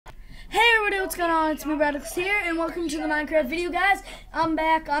what's going on? It's me, Radix here, and welcome to the Minecraft video, guys. I'm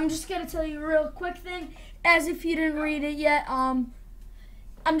back. I'm just gonna tell you a real quick thing, as if you didn't read it yet. I'm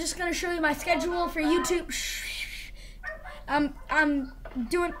just gonna show you my schedule for YouTube. I'm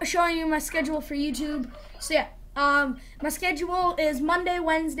showing you my schedule for YouTube. So yeah, my schedule is Monday,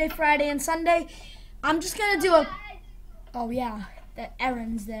 Wednesday, Friday, and Sunday. I'm just gonna do a. Oh yeah, that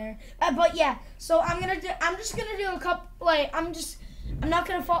errands there. But yeah, so I'm just gonna do a couple. I'm not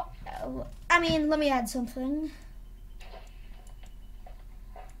gonna fall. Let me add something.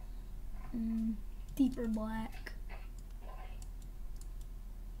 Deeper black.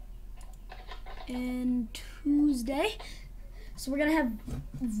 And Tuesday. So we're gonna have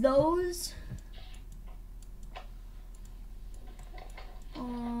those.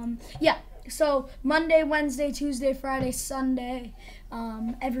 Yeah. So Monday, Wednesday, Tuesday, Friday, Sunday,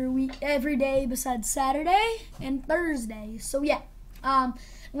 every day besides Saturday and Thursday. So yeah. I'm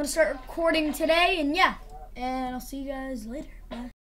gonna start recording today, and yeah, and I'll see you guys later. Bye.